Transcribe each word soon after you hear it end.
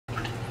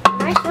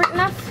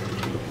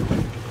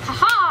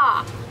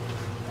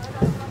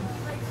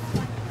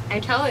I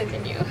totally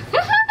did you.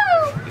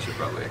 I should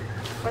probably.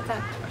 What's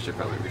that? I should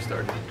probably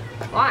restart.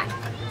 Why?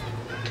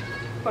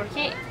 ¿Por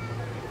qué?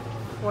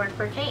 ¿Por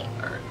qué?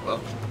 Alright,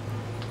 well,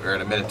 we're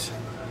in a minute.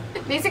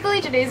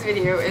 Basically, today's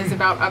video is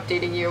about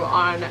updating you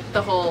on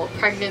the whole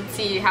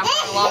pregnancy, how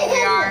far along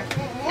we are,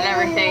 and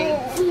everything.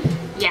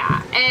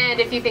 Yeah,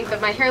 and if you think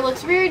that my hair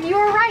looks weird, you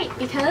are right,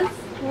 because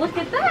look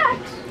at that.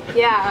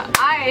 Yeah,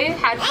 I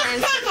had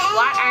plans to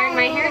flat iron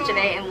my hair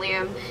today, and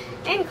Liam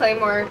and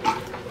Claymore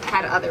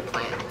had other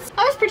plans.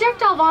 I was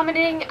projectile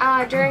vomiting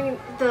during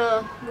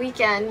the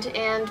weekend,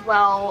 and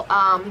well,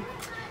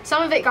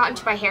 some of it got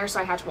into my hair, so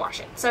I had to wash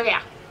it. So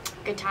yeah,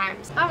 good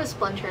times. I have a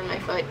splinter in my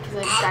foot because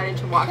I decided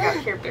to walk out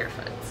here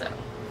barefoot, so.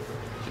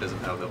 She doesn't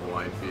have the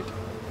Hawaiian feet.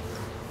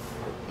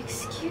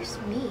 Excuse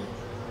me.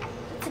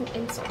 That's an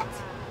insult.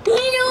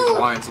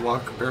 Hawaiians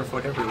walk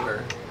barefoot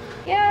everywhere.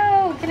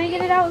 Yo, can I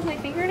get it out with my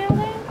fingernail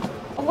then?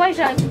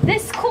 Elijah,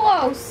 this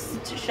close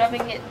to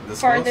shoving it This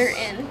farther close,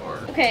 in. or?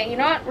 Okay, you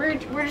know what?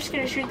 We're just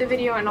gonna shoot the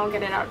video and I'll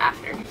get it out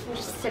after. I'm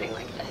just sitting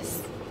like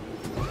this.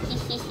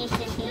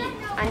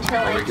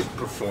 Until We like... could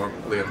perform,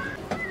 Liam.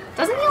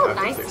 Doesn't he look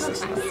nice? It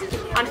looks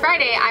nice. On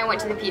Friday, I went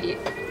to the PD.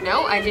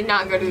 No, I did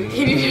not go to the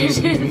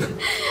pediatrician.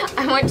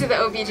 I went to the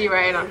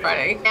OBGYN on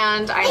Friday,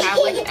 and I have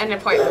like an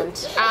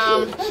appointment.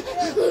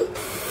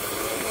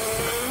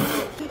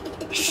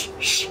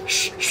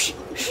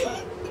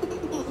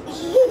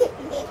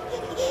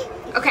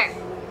 Okay.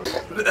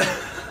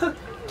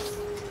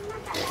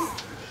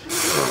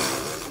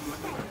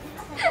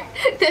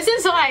 This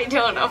is why I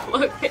don't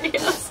upload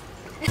videos.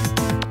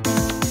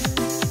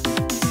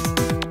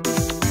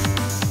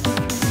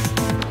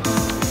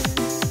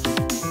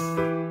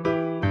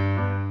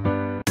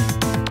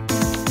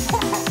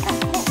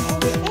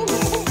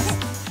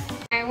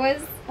 I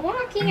was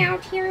walking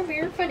out here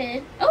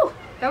barefooted. Oh,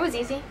 that was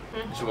easy.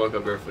 You should walk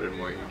up barefooted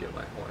more, you get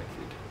my Hawaiian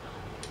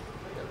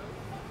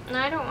feet. No,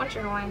 I don't want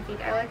your Hawaiian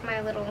feet. I like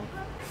my little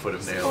Foot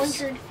of nails.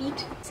 splintered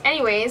feet.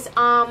 Anyways,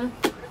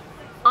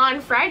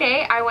 on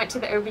Friday, I went to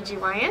the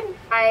OBGYN.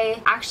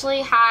 I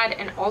actually had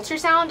an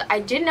ultrasound. I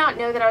did not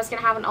know that I was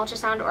gonna have an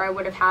ultrasound or I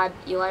would have had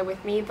Eli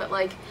with me, but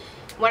like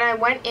when I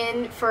went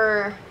in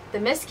for the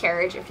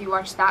miscarriage, if you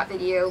watched that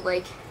video,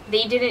 like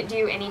they didn't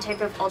do any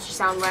type of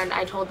ultrasound when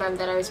I told them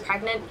that I was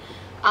pregnant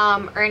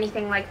or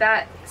anything like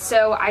that.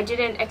 So I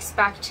didn't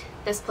expect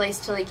this place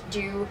to like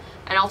do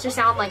an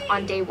ultrasound like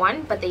on day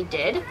one, but they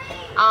did.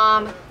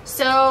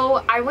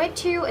 So I went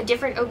to a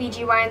different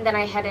OBGYN than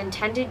I had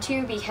intended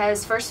to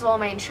because first of all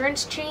my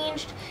insurance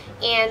changed,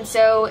 and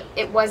so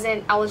it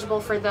wasn't eligible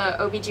for the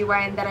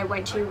OBGYN that I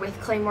went to with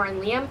Claymore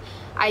and Liam.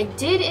 I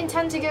did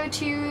intend to go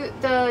to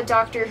the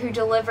doctor who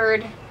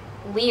delivered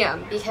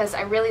Liam because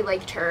I really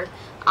liked her.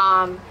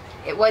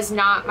 It was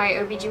not my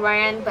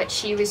OBGYN, but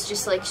she was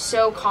just like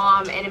so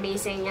calm and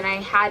amazing, and I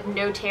had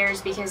no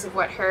tears because of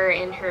what her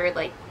and her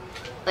like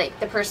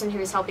the person who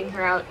was helping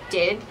her out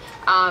did.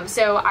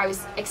 So I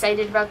was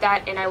excited about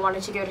that, and I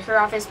wanted to go to her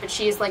office, but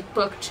she is like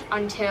booked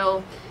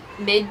until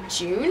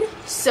mid-June.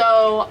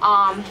 So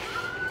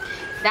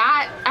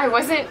that I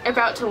wasn't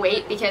about to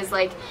wait because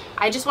like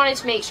I just wanted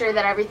to make sure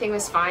that everything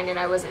was fine and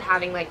I wasn't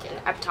having like an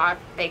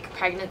ectopic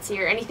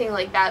pregnancy or anything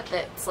like that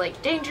that's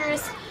like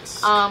dangerous.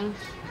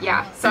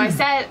 Yeah, so I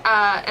set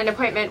an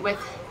appointment with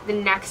the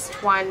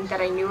next one that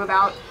I knew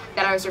about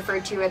that I was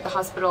referred to at the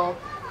hospital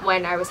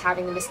when I was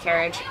having the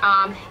miscarriage.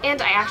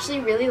 And I actually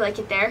really like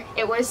it there.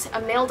 It was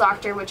a male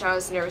doctor, which I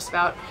was nervous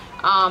about,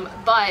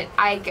 but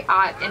I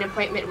got an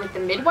appointment with the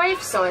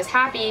midwife, so I was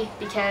happy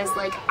because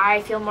like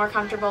I feel more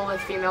comfortable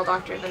with female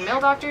doctor than male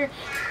doctor.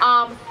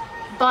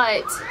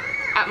 But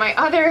at my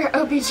other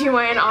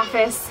OBGYN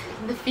office,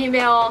 the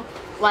female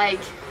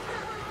like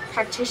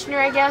practitioner,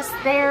 I guess,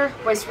 there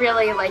was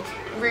really like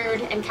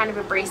rude and kind of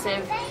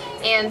abrasive,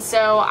 and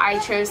so I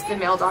chose the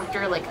male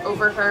doctor like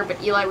over her,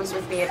 but Eli was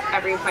with me at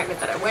every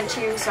appointment that I went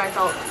to, so I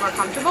felt more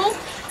comfortable.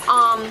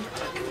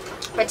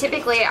 But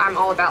typically I'm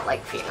all about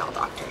like female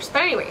doctors.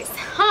 But anyways,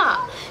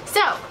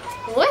 so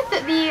with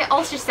the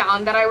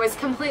ultrasound that I was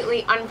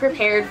completely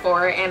unprepared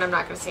for, and I'm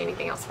not going to say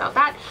anything else about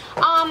that,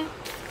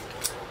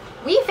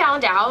 we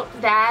found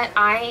out that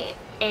I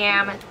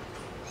am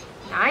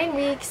 9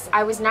 weeks.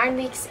 I was 9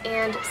 weeks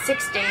and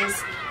 6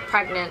 days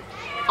pregnant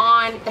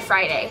on the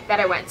Friday that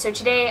I went. So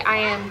today I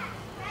am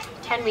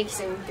 10 weeks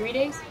and 3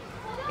 days,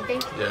 I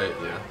think.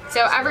 Yeah.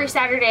 So every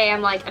Saturday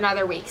I'm like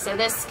another week. So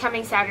this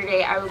coming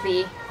Saturday I will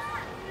be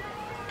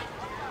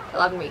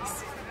 11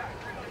 weeks.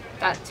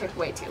 That took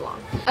way too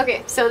long.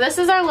 Okay, so this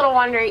is our little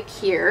one right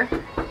here.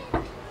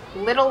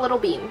 Little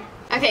bean.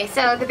 Okay,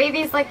 so the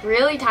baby's like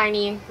really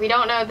tiny. We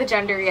don't know the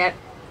gender yet.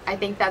 I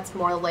think that's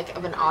more like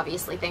of an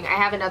obviously thing. I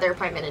have another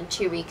appointment in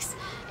 2 weeks.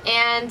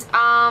 And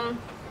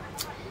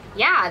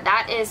yeah,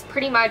 that is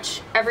pretty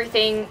much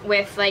everything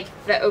with like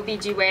the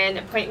OBGYN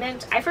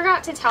appointment. I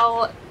forgot to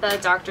tell the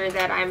doctor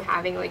that I'm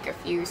having like a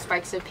few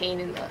spikes of pain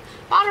in the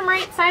bottom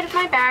right side of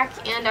my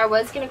back, and I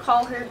was gonna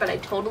call her, but I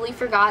totally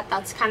forgot.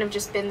 That's kind of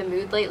just been the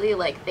mood lately,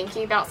 like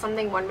thinking about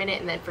something one minute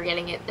and then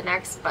forgetting it the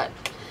next, but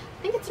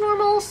I think it's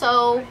normal,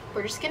 so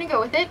we're just gonna go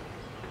with it.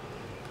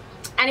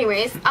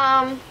 Anyways,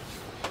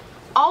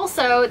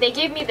 also, they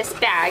gave me this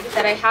bag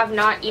that I have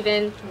not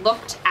even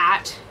looked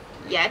at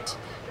yet.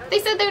 They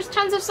said there's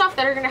tons of stuff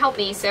that are going to help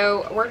me,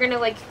 so we're going to,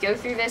 like, go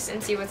through this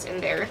and see what's in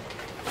there.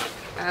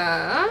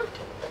 I'm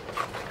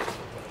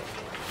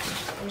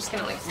just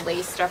going to, like,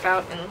 lay stuff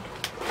out and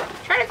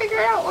try to figure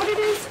out what it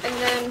is, and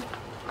then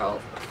I'll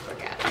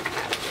forget.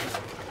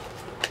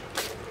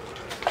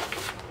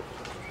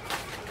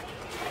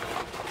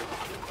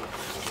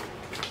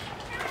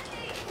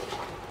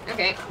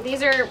 Okay,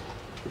 these are...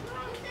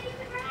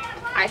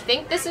 I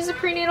think this is a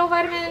prenatal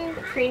vitamin,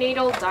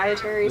 prenatal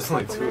dietary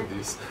supplement. There's only 2 of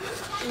these.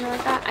 Something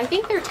like that. I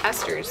think they're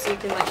testers, so you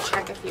can like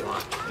check if you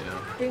want. Yeah.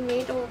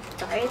 Prenatal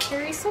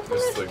dietary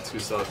supplement? There's like 2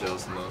 soft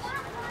gels in those,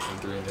 and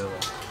 3 in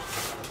yellow.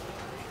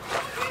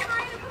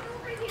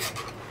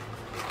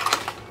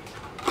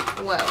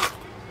 Whoa.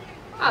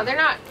 Oh, they're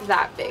not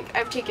that big.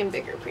 I've taken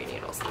bigger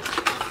prenatals than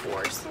that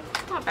before, so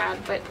not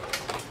bad, but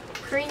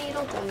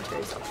prenatal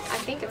dietary supplement. I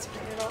think it's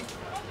prenatal.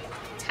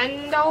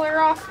 $10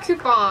 off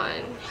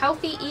coupon.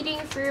 Healthy eating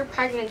for your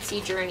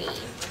pregnancy journey.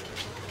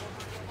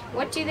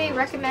 What do they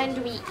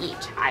recommend we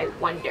eat? I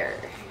wonder.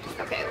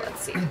 Okay,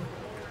 let's see.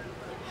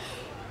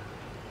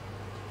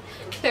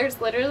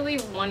 There's literally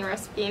one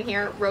recipe in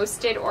here.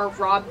 Roasted or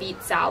raw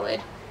beet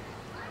salad.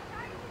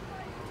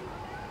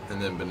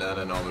 And then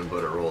banana and almond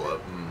butter roll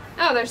up.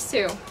 Oh, there's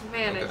 2.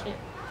 Man, okay. I can't.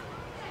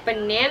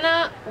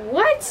 Banana,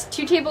 what?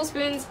 2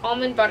 tablespoons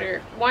almond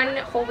butter. 1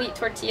 whole wheat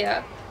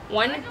tortilla.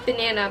 1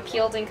 banana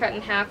peeled and cut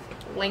in half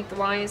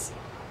lengthwise.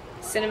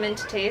 Cinnamon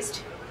to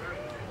taste.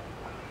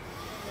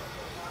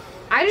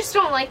 I just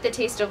don't like the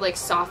taste of like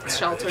soft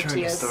shell tortillas.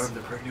 Trying to starve the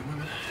pregnant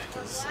women,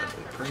 because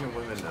the pregnant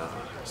women are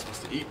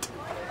supposed to eat,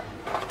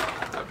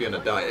 not be on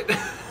a diet.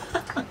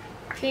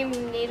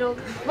 Prenatal.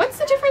 What's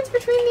the difference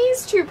between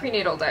these 2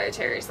 prenatal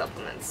dietary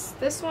supplements?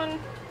 This one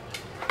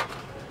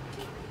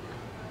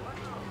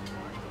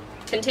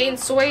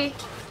contains soy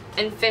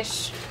and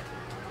fish.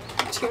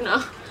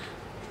 Tuna.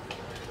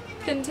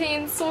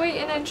 Contains soy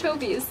and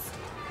anchovies.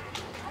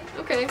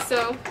 Okay,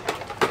 so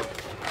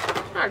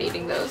I'm not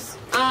eating those.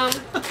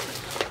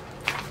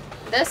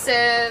 This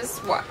is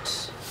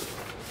what?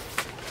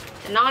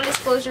 A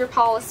non-disclosure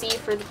policy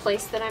for the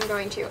place that I'm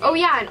going to. Oh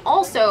yeah, and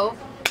also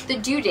the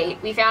due date.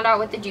 We found out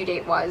what the due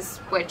date was,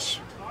 which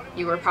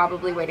you were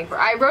probably waiting for.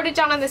 I wrote it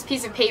down on this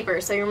piece of paper,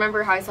 so you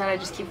remember how I said I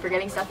just keep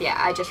forgetting stuff? Yeah,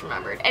 I just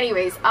remembered.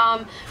 Anyways,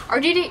 our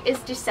due date is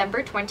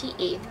December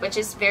 28th, which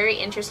is very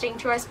interesting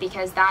to us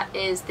because that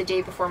is the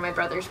day before my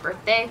brother's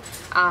birthday,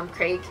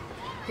 Craig,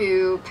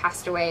 who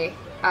passed away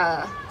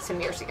some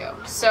years ago.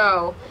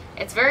 So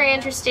it's very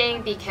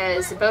interesting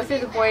because both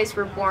of the boys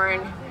were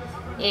born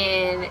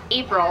in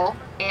April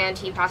and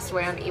he passed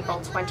away on April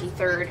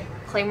 23rd.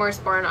 Claymore's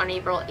born on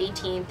April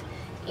 18th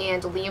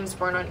and Liam's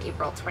born on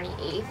April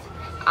 28th.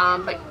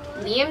 But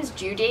Liam's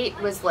due date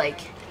was like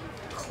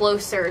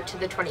closer to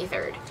the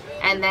 23rd.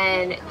 And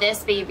then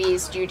this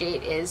baby's due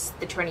date is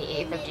the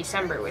 28th of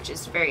December, which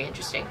is very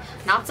interesting.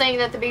 Not saying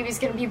that the baby's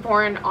gonna be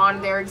born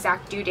on their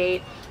exact due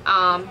date,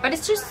 but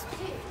it's just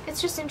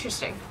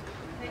interesting.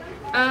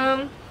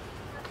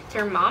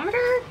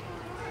 Thermometer?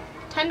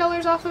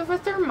 $10 off of a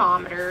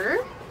thermometer.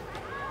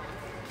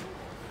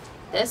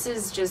 This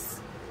is just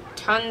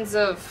tons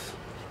of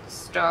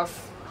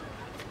stuff.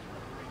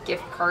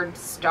 Gift card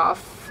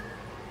stuff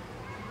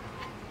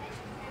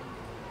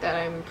that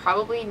I'm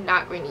probably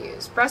not going to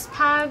use. Breast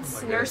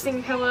pads,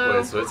 nursing pillow.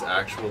 Wait, so it's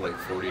actual like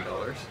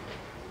 $40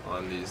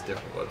 on these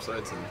different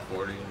websites and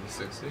 40 and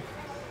 60?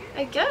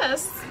 I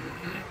guess.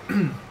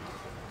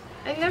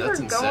 I never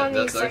go on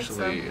these sites. That's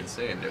actually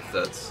insane if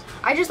that's...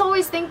 I just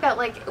always think that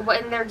like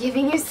when they're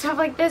giving you stuff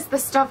like this, the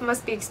stuff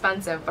must be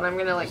expensive, but I'm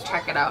gonna like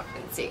check it out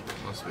and see.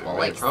 Must be. Well,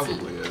 Like, it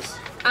probably is.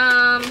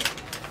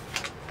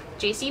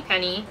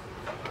 JCPenney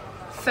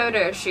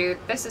photo shoot.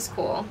 This is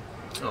cool.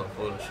 Oh,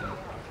 photo shoot.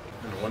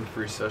 And 1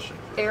 free session.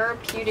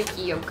 Therapeutic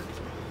yoga.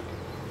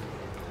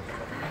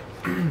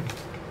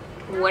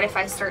 What if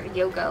I start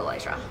yoga,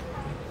 Elijah?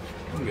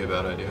 Wouldn't be a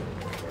bad idea.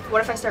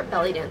 What if I start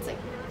belly dancing?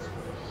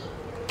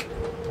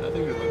 I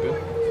think it would look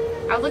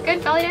good. I would look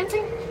good belly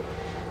dancing?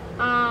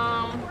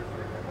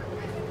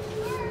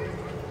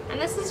 And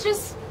this is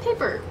just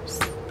papers.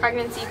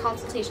 Pregnancy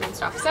consultation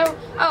stuff. So,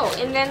 oh,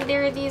 and then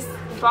there are these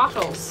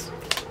bottles.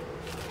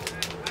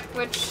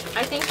 Which,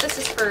 I think this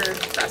is for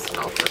breast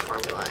milk or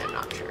formula, I'm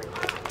not sure.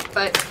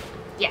 But,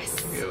 yes.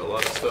 You have a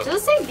lot of stuff.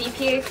 Does it say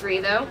BPA free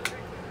though?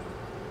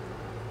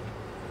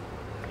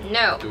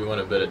 No. Do we want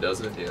to bet it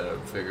doesn't? Yeah,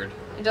 I figured.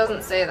 It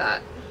doesn't say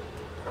that.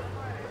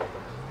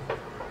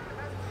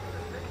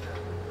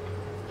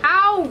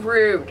 How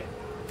rude.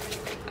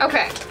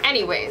 Okay,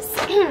 anyways.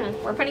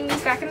 We're putting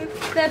these back in the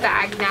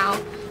bag now.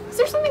 Is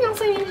there something else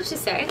I needed to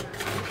say?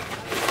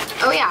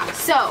 Oh yeah,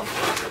 so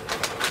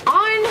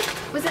on,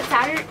 was it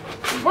Saturday?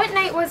 What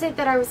night was it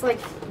that I was like,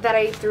 that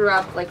I threw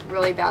up like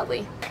really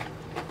badly?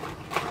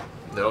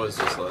 That was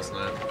just last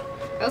night.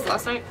 That was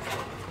last night?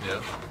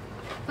 Yeah.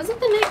 Was it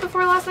the night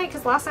before last night?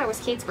 Because last night was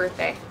Kate's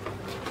birthday.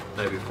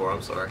 Night before,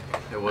 I'm sorry.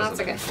 It wasn't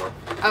That's okay. before.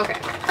 Okay.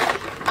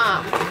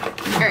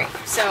 Alright,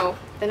 so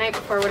the night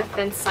before would have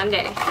been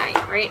Sunday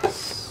night, right?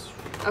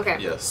 Okay,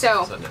 yes,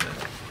 so Sunday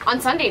night.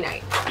 On Sunday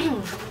night,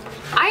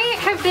 I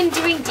have been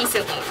doing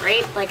decently,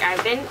 right? Like,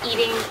 I've been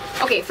eating...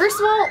 Okay, first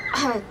of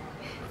all,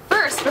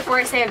 first, before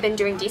I say I've been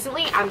doing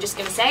decently, I'm just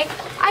gonna say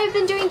I've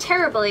been doing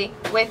terribly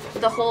with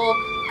the whole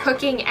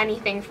cooking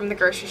anything from the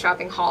grocery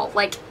shopping haul.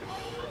 Like,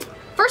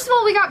 first of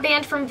all, we got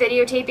banned from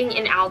videotaping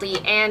in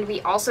Aldi, and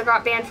we also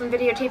got banned from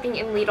videotaping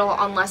in Lidl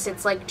unless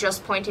it's, like,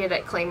 just pointed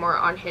at Claymore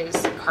on his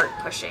cart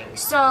pushing.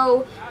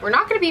 So, we're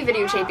not gonna be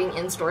videotaping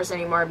in stores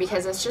anymore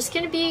because it's just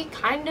gonna be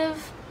kind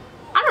of...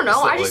 I don't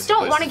know, I just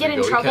don't want to get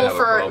in trouble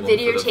for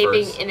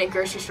videotaping in a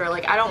grocery store.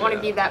 Like, I don't want to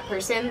be that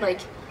person, like,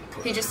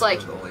 who just, like,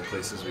 the only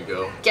places we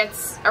go.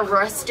 Gets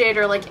arrested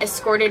or, like,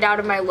 escorted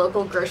out of my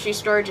local grocery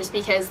store just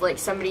because, like,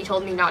 somebody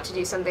told me not to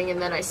do something and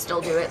then I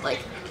still do it. Like,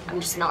 I'm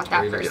just not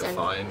that person. Get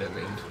fined, I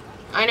mean.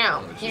 I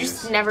know. You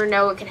just never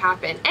know what could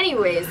happen.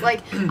 Anyways,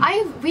 like,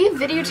 we've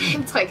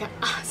videotaped, like,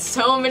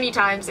 so many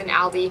times in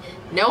Aldi.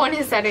 No one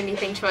has said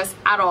anything to us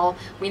at all.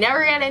 We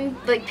never get in,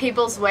 like,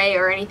 people's way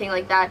or anything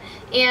like that.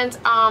 And,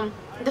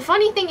 the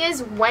funny thing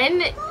is,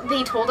 when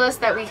they told us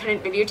that we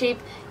couldn't videotape,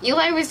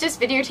 Eli was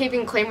just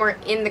videotaping Claymore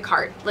in the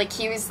cart. Like,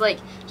 he was, like,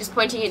 just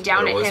pointing it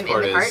down at him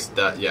in the cart.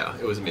 That, yeah,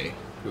 it was me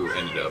who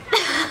ended up.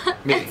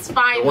 Me. It's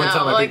fine, the one though.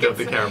 time I like, picked up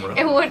the camera.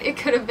 It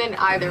could have been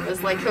either of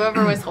us. Like,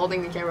 whoever was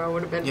holding the camera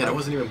would have been. Yeah, like, I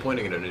wasn't even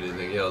pointing it at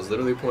anything. Yeah, I was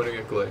literally pointing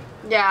at Clay.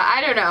 Yeah,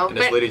 I don't know. And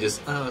this lady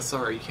just,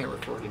 sorry, you can't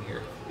record in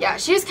here. Yeah,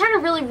 she was kind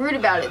of really rude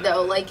about it,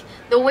 though. Like,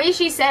 the way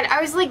she said,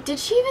 I was like, did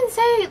she even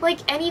say, like,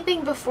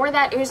 anything before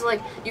that? It was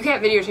like, you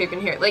can't videotape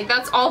in here. Like,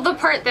 that's all the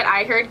part that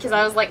I heard, because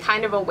I was, like,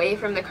 kind of away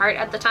from the cart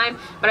at the time.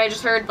 But I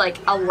just heard, like,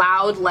 a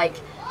loud, like,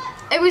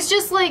 it was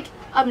just, like,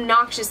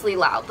 obnoxiously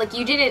loud. Like,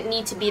 you didn't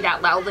need to be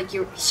that loud. Like,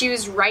 she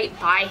was right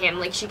by him.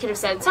 Like, she could have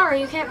said, sorry,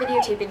 you can't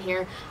videotape in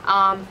here.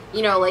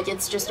 You know, like,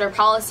 it's just our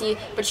policy.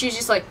 But she was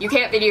just like, you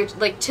can't video,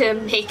 like, to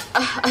make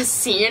a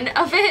scene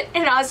of it.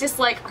 And I was just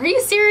like, are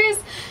you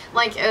serious?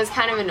 Like, it was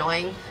kind of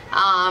annoying.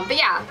 But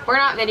yeah, we're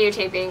not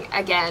videotaping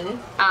again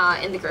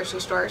in the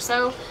grocery store.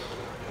 So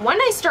when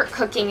I start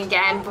cooking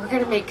again, we're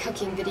gonna make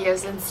cooking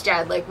videos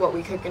instead, like what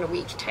we cook in a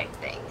week type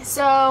thing.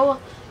 So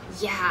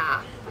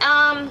yeah.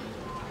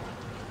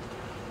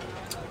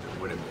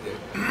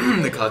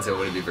 The content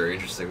wouldn't be very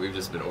interesting. We've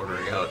just been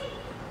ordering out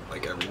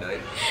like every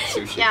night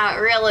sushi. Yeah,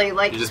 really.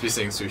 Like, you just be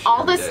saying sushi.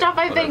 All the stuff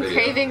I've been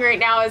craving right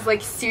now is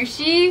like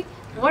sushi.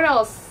 What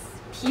else?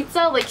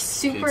 Pizza, like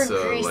super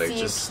greasy like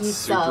just pizza.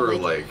 Super,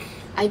 like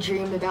I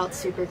dream about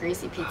super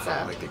greasy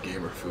pizza. Like the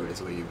gamer food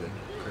is what you've been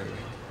craving.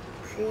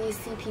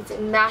 Greasy pizza,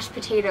 mashed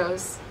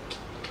potatoes.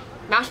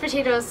 Mashed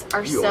potatoes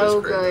are You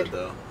so good. good. That,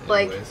 though,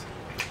 like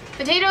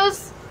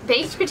potatoes,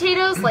 baked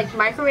potatoes, like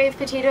microwave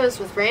potatoes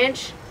with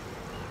ranch.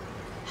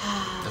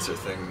 That's her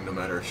thing, no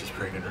matter if she's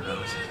pregnant or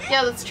not.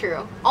 Yeah, that's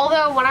true.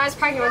 Although when I was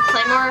pregnant with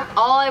Claymore,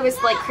 all I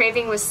was like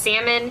craving was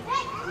salmon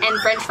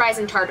and French fries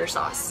and tartar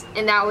sauce,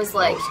 and that was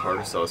like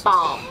tartar sauce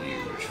bomb. Was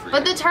huge for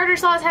but you. the tartar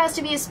sauce has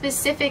to be a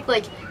specific,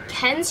 like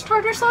Ken's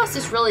tartar sauce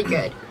is really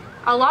good.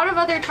 A lot of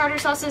other tartar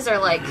sauces are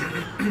like,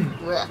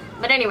 bleh.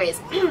 But anyways,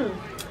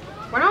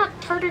 we're not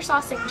tartar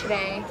saucing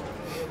today.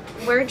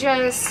 We're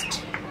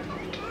just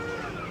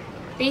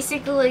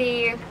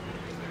basically.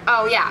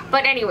 Oh yeah,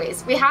 but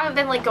anyways, we haven't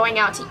been like going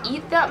out to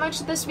eat that much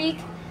this week.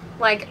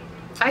 Like,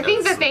 I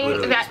think the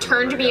thing that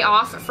turned me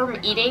off from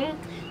eating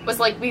was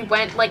like we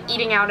went like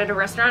eating out at a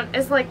restaurant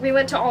is like we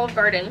went to Olive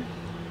Garden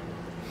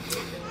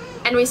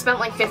and we spent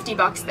like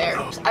 $50 there.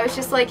 I was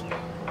just like,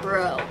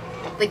 bro,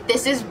 like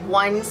this is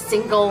one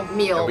single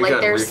meal.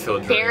 Like there's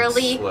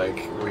barely like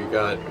we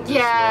got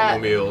normal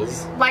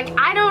meals. Like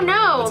I don't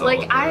know.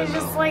 Like I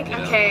just like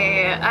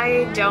okay,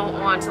 I don't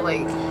want to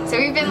like. So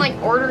we've been like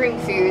ordering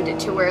food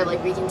to where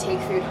like we can take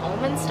food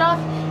home and stuff,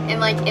 and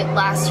like it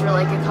lasts for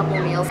like a couple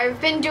meals. I've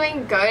been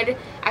doing good,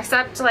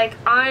 except like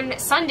on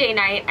Sunday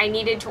night I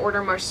needed to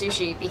order more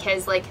sushi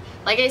because like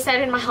I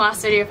said in my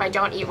last video, if I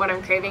don't eat what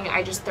I'm craving,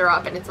 I just throw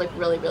up and it's like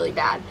really, really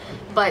bad.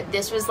 But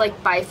this was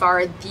like by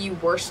far the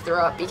worst throw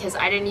up because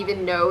I didn't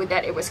even know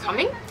that it was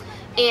coming.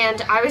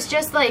 And I was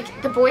just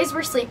like, the boys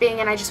were sleeping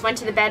and I just went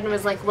to the bed and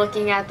was like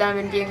looking at them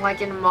and being like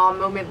in a mom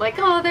moment, like,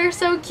 oh, they're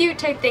so cute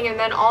type thing. And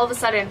then all of a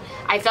sudden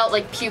I felt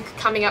like puke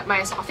coming up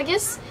my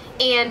esophagus.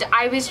 And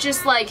I was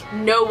just like,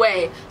 no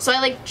way. So I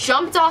like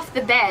jumped off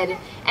the bed,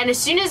 and as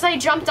soon as I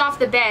jumped off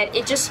the bed,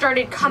 it just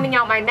started coming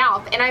out my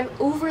mouth, and I'm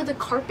over the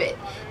carpet,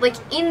 like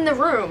in the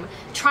room,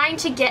 trying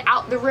to get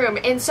out the room.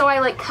 And so I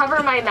like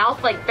cover my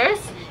mouth like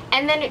this,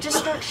 and then it just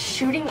starts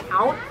shooting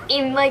out,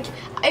 and like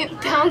it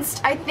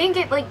bounced, I think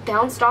it like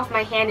bounced off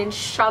my hand and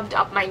shoved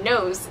up my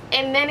nose,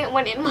 and then it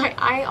went in my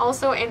eye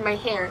also, in my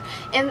hair,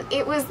 and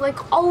it was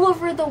like all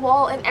over the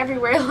wall and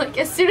everywhere. Like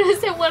as soon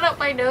as it went up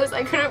my nose,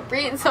 I couldn't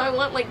breathe, so I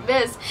went like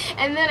this,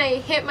 and then I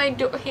hit my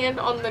hand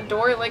on the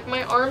door. Like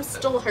my arm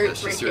still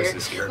hurts right here.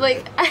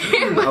 Like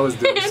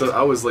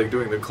I was like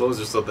doing the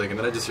close or something, and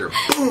then I just hear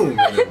boom.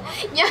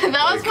 Yeah,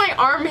 that was my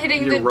arm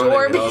hitting the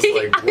door. I was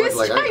like, what? I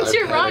was trying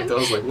to run I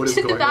was like, what is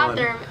to going the on?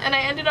 bathroom, and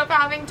I ended up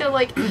having to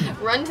like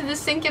run to the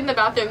sink in the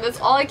bathroom. That's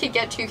all I could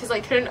get to because I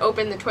couldn't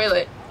open the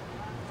toilet.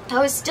 I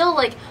was still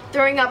like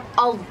throwing up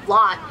a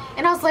lot,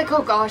 and I was like,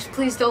 oh gosh,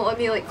 please don't let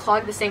me like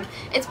clog the sink.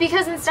 It's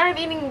because instead of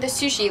eating the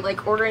sushi,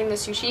 like ordering the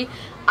sushi,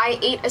 I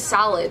ate a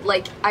salad.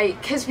 Like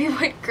because we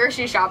went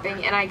grocery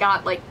shopping and I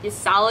got like this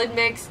salad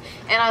mix,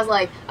 and I was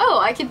like, oh,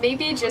 I could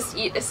maybe just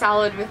eat a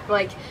salad with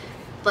like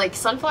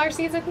sunflower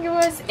seeds, I think it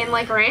was, and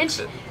like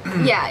ranch.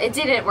 Yeah, it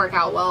didn't work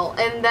out well,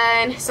 and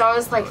then so I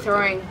was like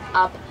throwing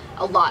up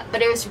a lot,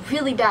 but it was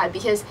really bad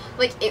because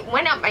like it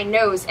went up my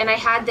nose, and I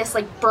had this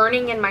like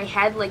burning in my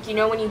head, like, you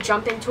know, when you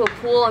jump into a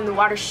pool and the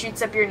water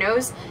shoots up your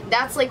nose,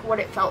 that's like what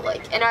it felt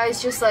like. And I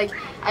was just like,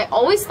 I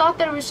always thought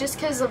that it was just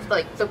because of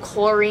like the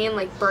chlorine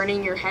like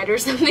burning your head or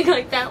something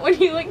like that when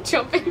you like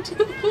jump into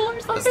the pool or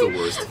something. That's the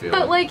worst feeling.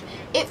 But like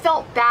it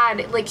felt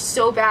bad, like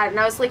so bad, and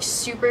I was like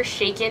super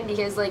shaken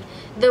because like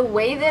the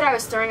way that I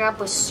was throwing up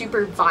was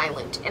super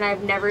violent, and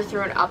I've never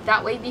thrown up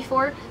that way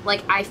before.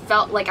 Like I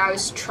felt like I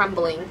was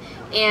trembling,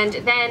 and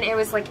then it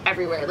was like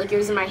everywhere, like it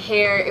was in my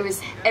hair, it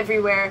was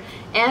everywhere,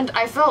 and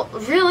I felt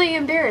really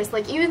embarrassed.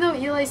 Like even though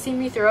Eli's seen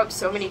me throw up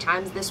so many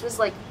times, this was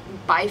like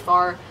by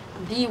far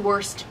the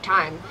worst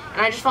time,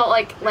 and I just felt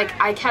like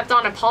I kept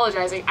on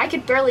apologizing. I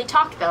could barely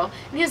talk though,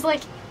 and he was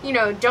like, you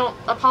know, don't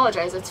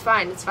apologize, it's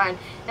fine, it's fine.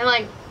 And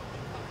like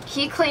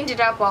he cleaned it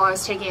up while I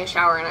was taking a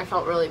shower, and I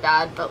felt really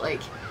bad, but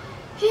like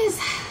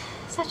he's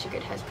such a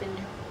good husband.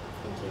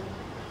 Thank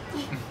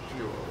you.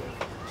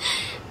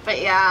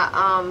 But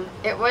yeah,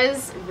 it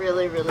was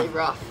really, really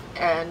rough,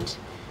 and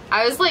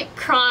I was like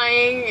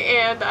crying,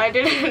 and I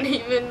didn't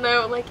even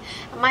know, like,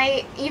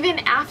 even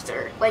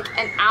after, like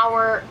an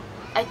hour,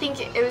 I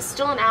think it was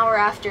still an hour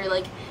after,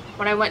 like,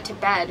 when I went to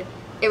bed,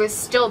 it was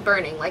still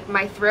burning. Like,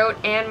 my throat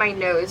and my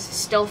nose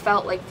still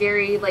felt, like,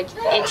 very, like,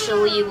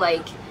 itchily,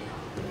 like,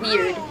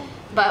 weird.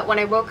 But when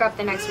I woke up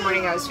the next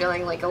morning, I was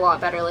feeling, like, a lot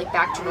better, like,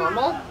 back to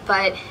normal.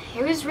 But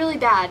it was really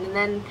bad, and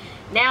then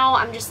now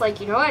I'm just like,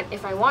 you know what,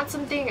 if I want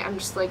something, I'm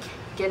just like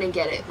gonna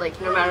get it,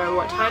 like no matter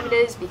what time it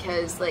is,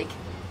 because like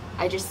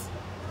I just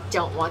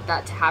don't want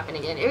that to happen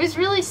again. It was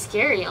really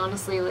scary,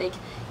 honestly. Like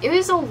it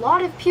was a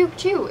lot of puke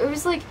too. It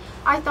was like,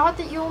 I thought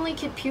that you only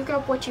could puke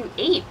up what you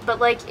ate, but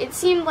like it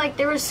seemed like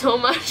there was so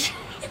much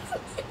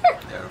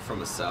Yeah,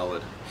 from a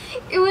salad.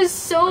 it was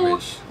so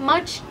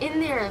much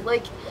in there.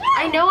 Like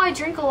I know I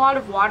drink a lot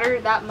of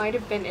water, that might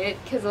have been it,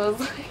 because I was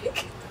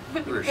like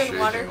We were shaking,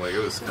 water. Like it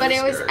was kinda but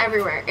it was scary.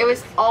 everywhere. It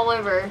was all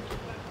over.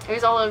 It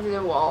was all over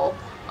the wall,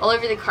 all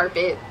over the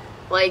carpet.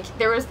 Like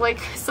there was like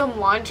some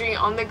laundry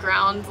on the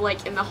ground,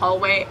 like in the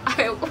hallway.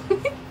 I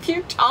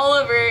puked all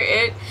over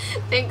it.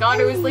 Thank God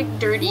it was like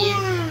dirty,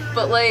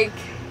 but like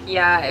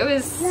yeah, it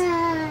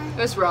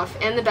was rough.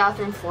 And the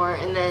bathroom floor,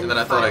 and then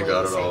I thought I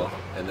got it all,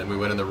 and then we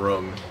went in the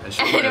room and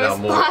she and pointed it was out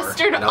more.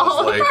 plastered and all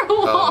I was like, over our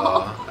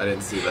wall. oh, I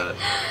didn't see that.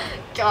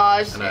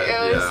 Gosh, And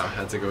I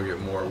had to go get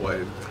more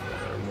white.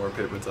 More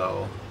paper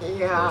towel.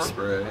 Yeah. More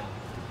spray.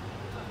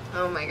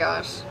 Oh my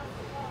gosh.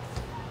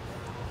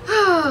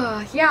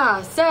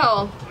 Yeah,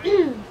 so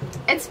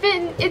it's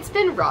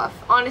been rough.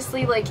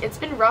 Honestly, like it's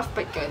been rough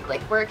but good.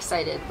 Like we're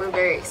excited. We're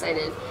very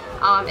excited.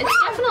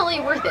 It's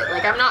definitely worth it.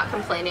 Like I'm not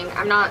complaining.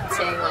 I'm not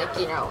saying like,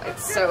 you know,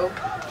 it's so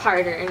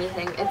hard or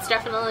anything. It's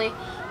definitely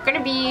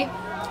gonna be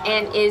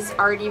and is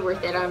already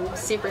worth it. I'm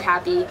super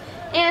happy.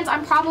 And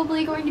I'm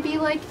probably going to be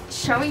like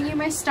showing you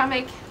my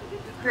stomach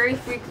very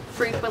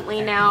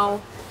frequently now,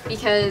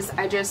 because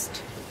I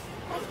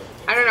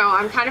don't know,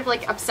 I'm kind of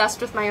like obsessed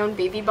with my own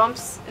baby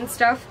bumps and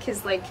stuff,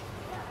 because like,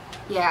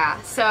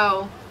 yeah,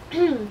 so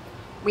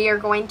we are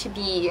going to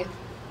be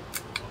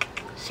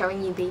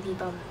showing you baby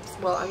bumps.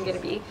 Well, I'm gonna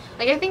be,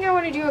 like, I think I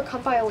want to do a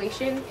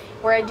compilation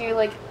where I do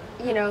like,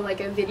 you know, like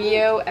a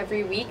video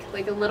every week,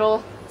 like a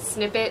little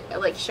snippet,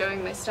 like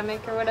showing my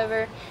stomach or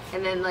whatever,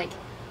 and then like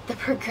the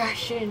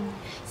progression.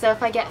 So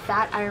if I get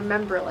fat, I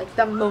remember like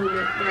the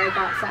moment that I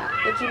got fat.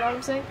 Like, you know what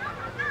I'm saying?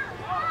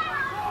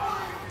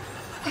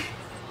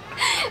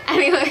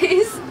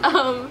 Anyways,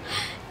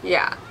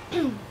 yeah.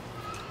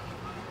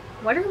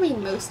 What are we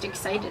most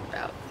excited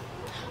about?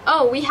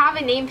 Oh, we have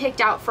a name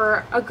picked out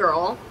for a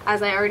girl,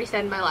 as I already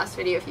said in my last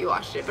video if you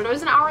watched it, but it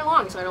was an hour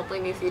long, so I don't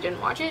blame you if you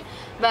didn't watch it.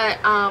 But,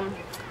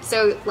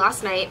 so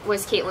last night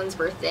was Caitlin's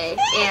birthday,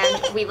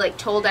 and we like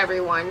told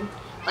everyone,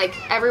 like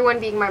everyone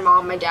being my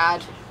mom, my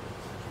dad,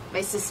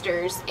 my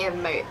sisters,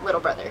 and my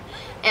little brother,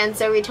 and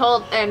so we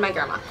told, and my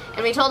grandma,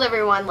 and we told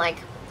everyone like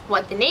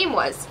what the name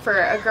was for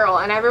a girl,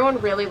 and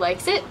everyone really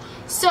likes it,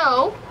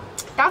 so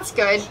that's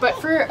good. But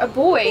for a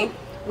boy,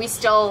 we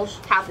still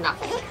have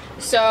nothing,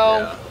 so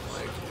yeah,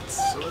 like,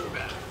 it's so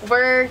bad.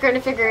 We're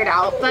gonna figure it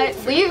out.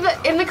 But leave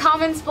in the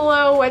comments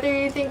below whether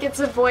you think it's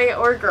a boy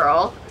or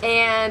girl,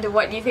 and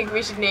what you think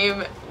we should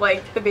name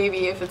like the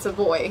baby if it's a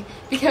boy,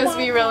 because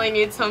we really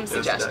need some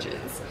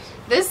suggestions.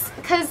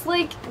 Because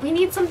like we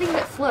need something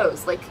that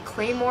flows, like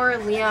Claymore,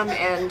 Liam,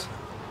 and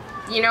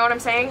you know what I'm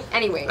saying?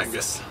 Anyways.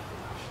 Angus.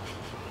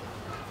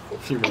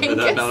 You remember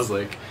that? And I was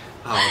like,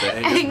 oh, the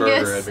Angus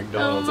burger at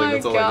McDonald's. Oh like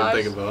that's all I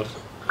can think about.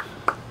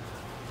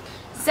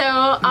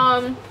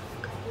 So,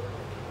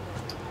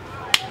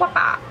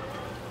 Wapa.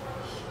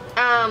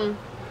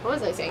 What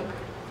was I saying?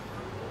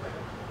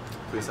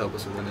 Please help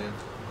us with a name.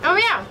 Oh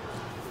yeah.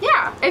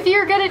 Yeah, if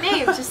you're good at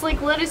names, just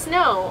like let us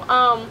know.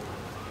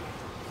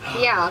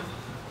 Yeah.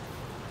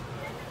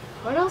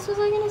 What else was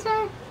I gonna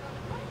say?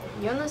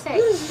 Yo no sé.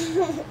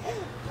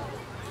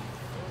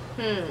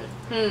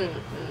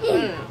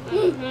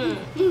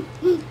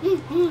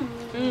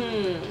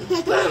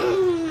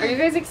 Are you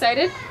guys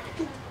excited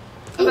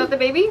about the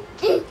baby?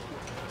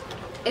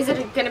 Is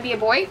it gonna be a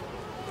boy?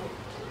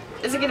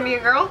 Is it gonna be a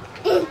girl?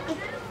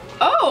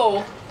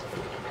 Oh!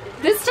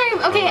 This time,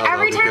 okay,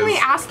 every time we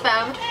ask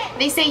them,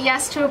 they say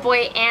yes to a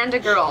boy and a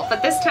girl.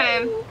 But this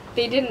time,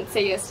 they didn't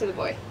say yes to the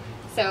boy.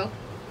 So,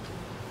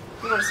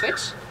 you wanna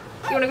switch?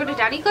 You wanna go to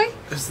Daddy, Clay?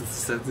 This is the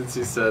sentence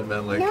you said,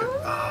 man, like,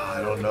 I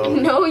don't know.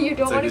 No, you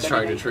don't it's like want he's to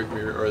trying to trick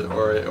me, or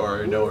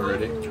I know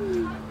already.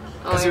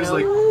 Oh, Because he was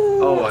like,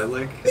 oh, I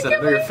like, he said,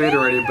 I know your fate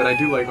already, but I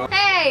do like.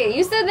 Hey,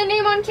 you said the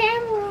name on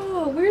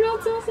camera. We're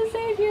not supposed to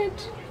say it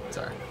yet.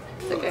 Sorry.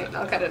 It's okay,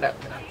 I'll cut it up.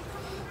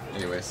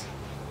 Anyways.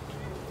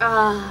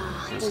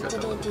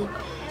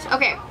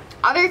 Okay,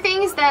 other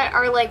things that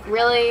are like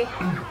really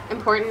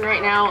important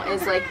right now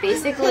is like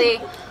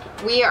basically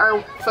we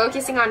are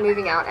focusing on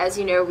moving out. As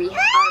you know, we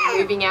are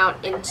moving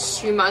out in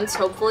 2 months,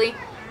 hopefully.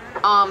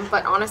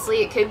 But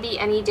honestly, it could be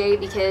any day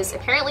because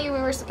apparently we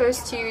were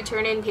supposed to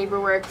turn in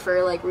paperwork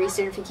for like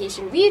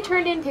recertification. We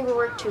turned in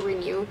paperwork to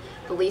renew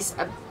the lease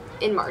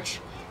in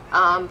March.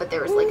 But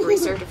there was like a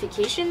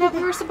recertification that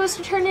we were supposed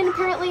to turn in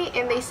apparently,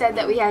 and they said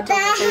that we had till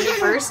the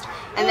 31st,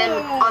 and then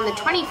on the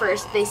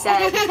 21st they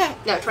said,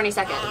 no,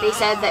 22nd, they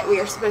said that we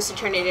were supposed to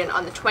turn it in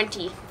on the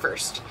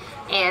 21st,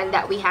 and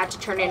that we had to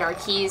turn in our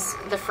keys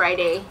the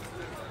Friday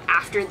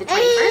after the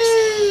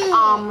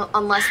 21st,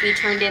 unless we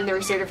turned in the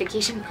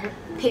recertification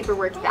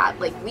paperwork that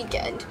like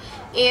weekend.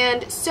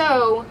 And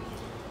so,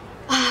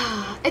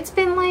 it's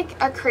been like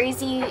a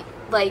crazy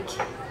like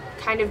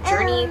kind of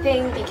journey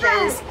thing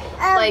because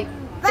like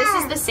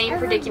this is the same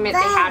predicament they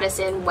had us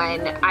in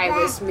when I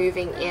was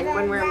moving in,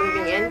 when we were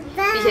moving in,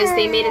 because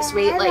they made us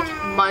wait like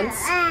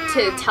months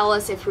to tell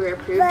us if we were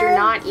approved or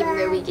not, even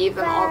though we gave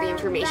them all the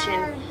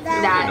information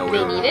that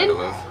they needed.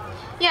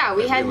 Yeah,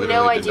 we had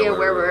no idea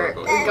where we're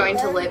going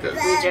to live if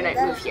we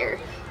didn't move here.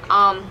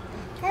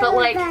 But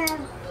like,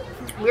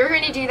 we're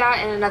going to do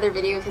that in another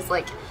video because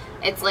like,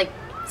 it's like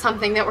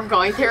something that we're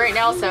going through right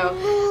now. So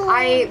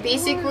I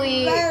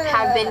basically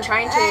have been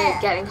trying to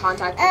get in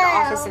contact with the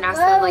office and ask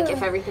them like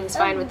if everything's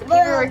fine with the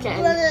paperwork,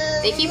 and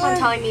they keep on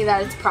telling me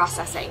that it's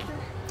processing,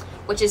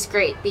 which is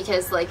great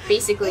because like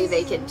basically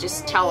they could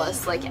just tell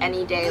us like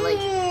any day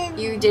like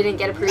you didn't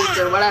get approved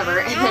or whatever,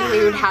 and then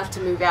we would have to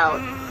move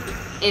out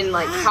in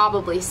like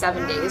probably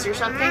 7 days or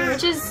something,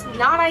 which is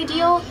not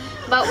ideal.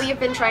 But we have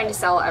been trying to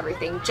sell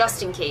everything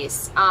just in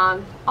case.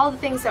 All the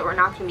things that we're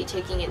not going to be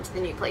taking into the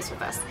new place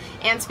with us.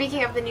 And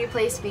speaking of the new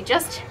place, we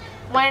just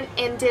went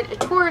and did a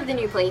tour of the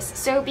new place.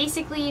 So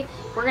basically,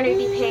 we're going to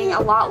be paying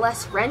a lot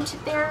less rent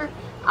there.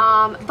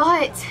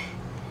 But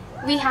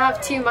we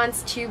have 2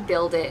 months to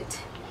build it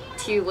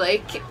to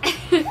like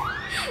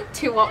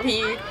to what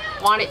we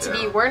want it to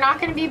be. We're not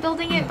going to be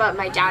building it, but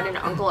my dad and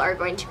uncle are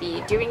going to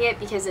be doing it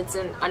because it's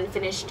an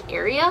unfinished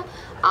area.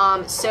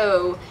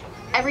 So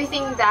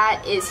everything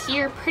that is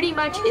here pretty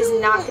much is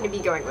not going to be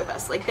going with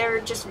us. Like there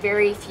are just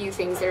very few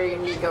things that are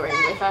going to be going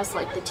with us,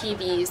 like the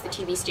TVs, the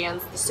TV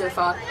stands, the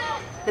sofa,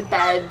 the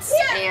beds,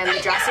 and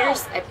the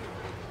dressers. I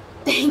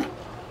think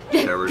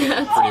that we're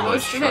pretty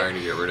much trying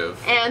to get rid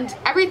of. And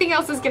everything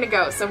else is going to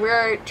go. So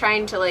we're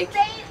trying to like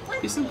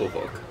be simple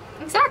folk.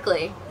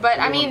 Exactly. But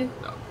I mean,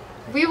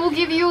 we will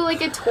give you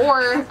like a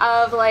tour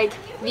of like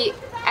the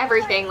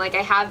everything. Like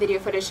I have video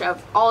footage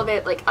of all of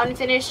it like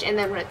unfinished, and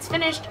then when it's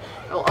finished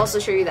I will also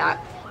show you that.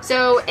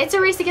 So it's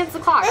a race against the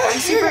clock. I'm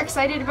super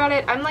excited about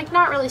it. I'm like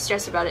not really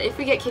stressed about it. If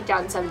we get kicked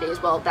out in 7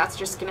 days, well, that's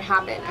just gonna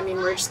happen. I mean,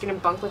 we're just gonna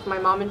bunk with my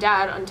mom and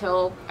dad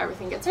until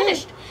everything gets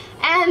finished,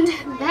 and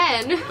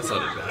then that's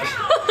not bad.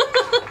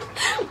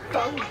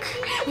 bunk.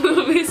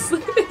 We'll be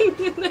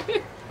sleeping in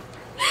there.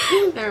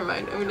 Never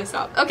mind, I'm gonna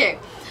stop. Okay,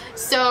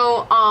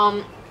 so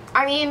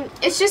I mean,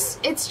 it's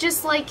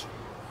just like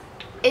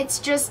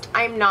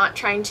I'm not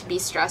trying to be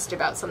stressed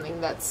about something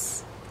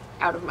that's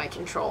out of my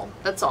control.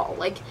 That's all.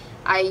 Like,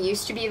 I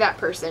used to be that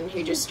person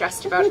who just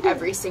stressed about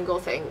every single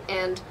thing,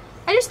 and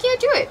I just can't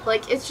do it.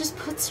 Like, it just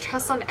puts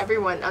stress on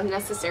everyone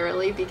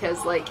unnecessarily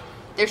because, like,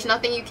 there's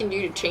nothing you can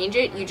do to change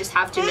it. You just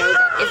have to know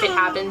that if it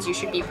happens, you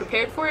should be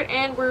prepared for it,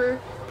 and we're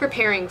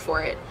preparing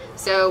for it.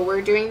 So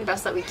we're doing the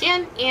best that we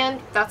can, and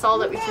that's all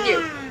that we can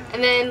do.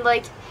 And then,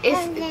 like, if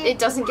it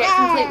doesn't get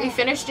completely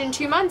finished in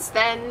 2 months,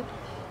 then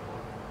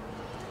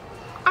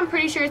I'm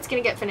pretty sure it's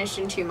gonna get finished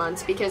in 2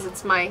 months because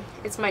it's my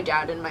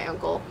dad and my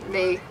uncle.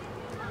 They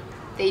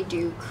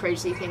do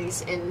crazy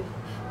things in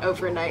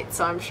overnight,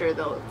 so I'm sure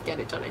they'll get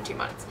it done in 2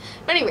 months.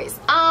 But anyways,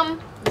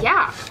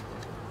 yeah.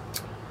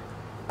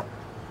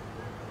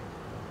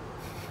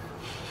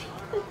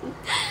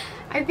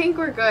 I think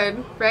we're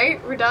good,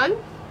 right? We're done?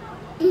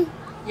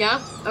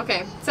 Yeah?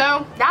 Okay.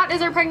 So that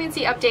is our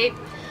pregnancy update.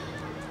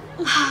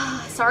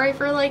 Sorry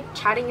for like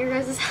chatting your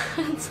guys'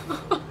 heads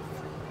off.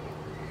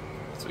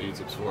 That's what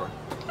YouTube's for.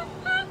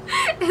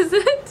 Is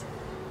it?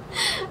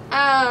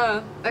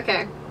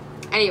 Okay.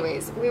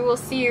 Anyways, we will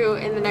see you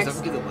in the next.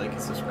 Don't forget to like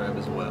and subscribe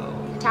as well.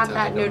 Tap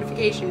that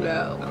notification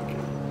bell. Okay.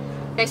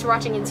 Thanks for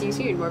watching and see you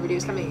soon. More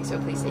videos coming, so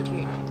please stay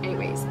tuned.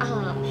 Anyways, That's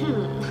why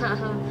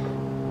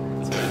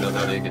I know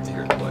how they get to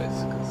hear it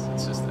twice, because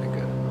it's just that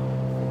good.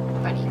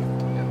 funny.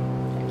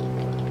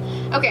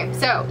 Yeah. Funny. Okay,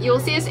 so you'll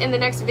see us in the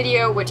next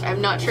video, which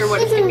I'm not sure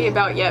what it's going to be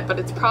about yet, but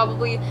it's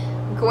probably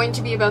going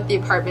to be about the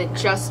apartment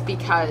just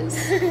because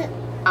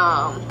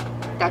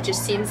that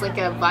just seems like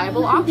a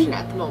viable option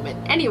at the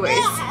moment.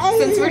 Anyways,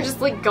 since we're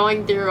just like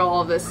going through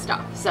all of this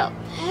stuff. So,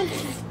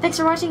 thanks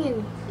for watching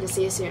and we'll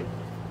see you soon.